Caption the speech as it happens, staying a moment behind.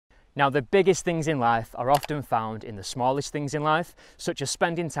Now, the biggest things in life are often found in the smallest things in life, such as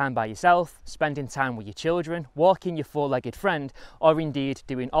spending time by yourself, spending time with your children, walking your four-legged friend, or indeed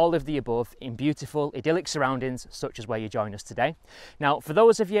doing all of the above in beautiful, idyllic surroundings such as where you join us today. Now, for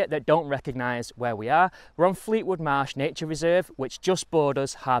those of you that don't recognise where we are, we're on Fleetwood Marsh Nature Reserve, which just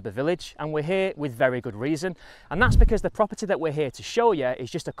borders Harbour Village, and we're here with very good reason. And that's because the property that we're here to show you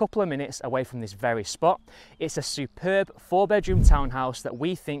is just a couple of minutes away from this very spot. It's a superb 4-bedroom townhouse that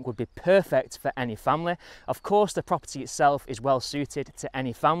we think would be perfect for any family. Of course, the property itself is well suited to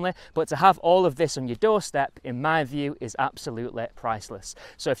any family, but to have all of this on your doorstep, in my view, is absolutely priceless.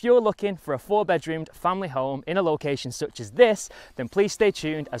 So if you're looking for a 4-bedroomed family home in a location such as this, then please stay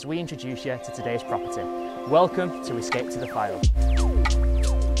tuned as we introduce you to today's property. Welcome to Escape to the Fylde.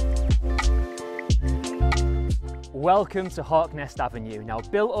 Welcome to Hawknest Avenue. Now,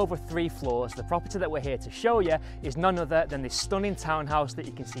 built over 3 floors, the property that we're here to show you is none other than this stunning townhouse that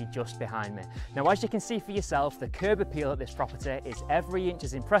you can see just behind me. Now, as you can see for yourself, the curb appeal at this property is every inch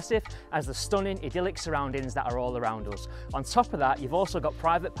as impressive as the stunning idyllic surroundings that are all around us. On top of that, you've also got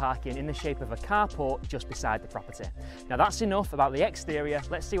private parking in the shape of a carport just beside the property. Now, that's enough about the exterior.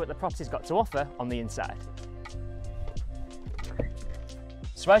 Let's see what the property's got to offer on the inside.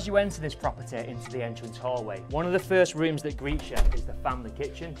 So as you enter this property into the entrance hallway, one of the first rooms that greets you is the family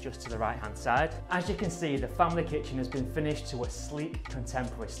kitchen, just to the right hand side. As you can see, the family kitchen has been finished to a sleek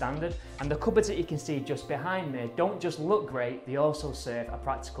contemporary standard, and the cupboards that you can see just behind me don't just look great, they also serve a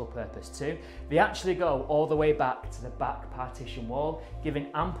practical purpose too. They actually go all the way back to the back partition wall, giving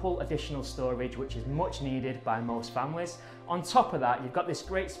ample additional storage, which is much needed by most families. On top of that, you've got this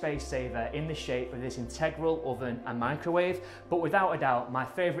great space saver in the shape of this integral oven and microwave, but without a doubt, my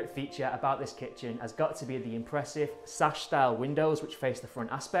favourite feature about this kitchen has got to be the impressive sash-style windows which face the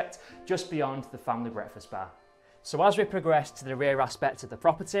front aspect, just beyond the family breakfast bar. So as we progress to the rear aspect of the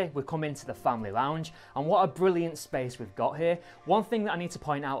property, we come into the family lounge, and what a brilliant space we've got here. One thing that I need to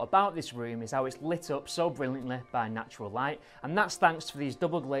point out about this room is how it's lit up so brilliantly by natural light, and that's thanks to these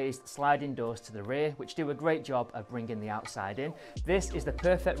double glazed sliding doors to the rear, which do a great job of bringing the outside in. This is the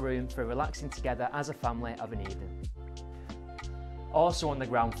perfect room for relaxing together as a family of an evening. Also on the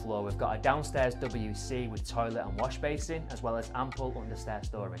ground floor, we've got a downstairs WC with toilet and wash basin, as well as ample understair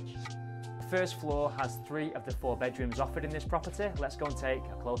storage. The first floor has 3 of the 4 bedrooms offered in this property. Let's go and take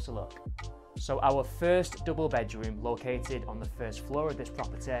a closer look. So our first double bedroom, located on the first floor of this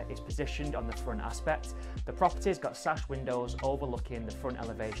property, is positioned on the front aspect. The property's got sash windows overlooking the front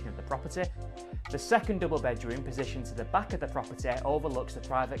elevation of the property. The second double bedroom, positioned to the back of the property, overlooks the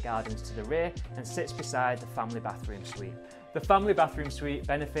private gardens to the rear and sits beside the family bathroom suite. The family bathroom suite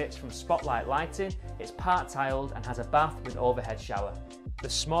benefits from spotlight lighting, it's part tiled and has a bath with overhead shower. The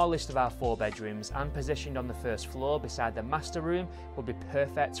smallest of our 4 bedrooms, and positioned on the first floor beside the master room, would be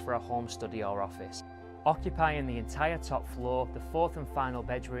perfect for a home study or office. Occupying the entire top floor, the 4th and final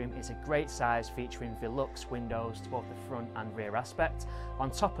bedroom is a great size featuring Velux windows to both the front and rear aspect.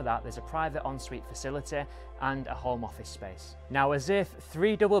 On top of that, there's a private ensuite facility and a home office space. Now, as if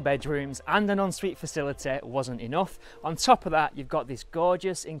 3 double bedrooms and an ensuite facility wasn't enough, on top of that, you've got this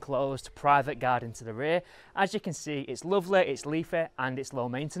gorgeous enclosed private garden to the rear. As you can see, it's lovely, it's leafy, and it's low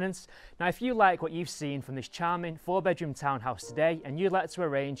maintenance. Now, if you like what you've seen from this charming 4-bedroom townhouse today, and you'd like to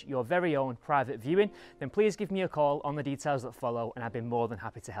arrange your very own private viewing, then please give me a call on the details that follow, and I'd be more than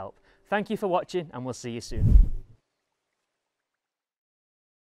happy to help. Thank you for watching, and we'll see you soon.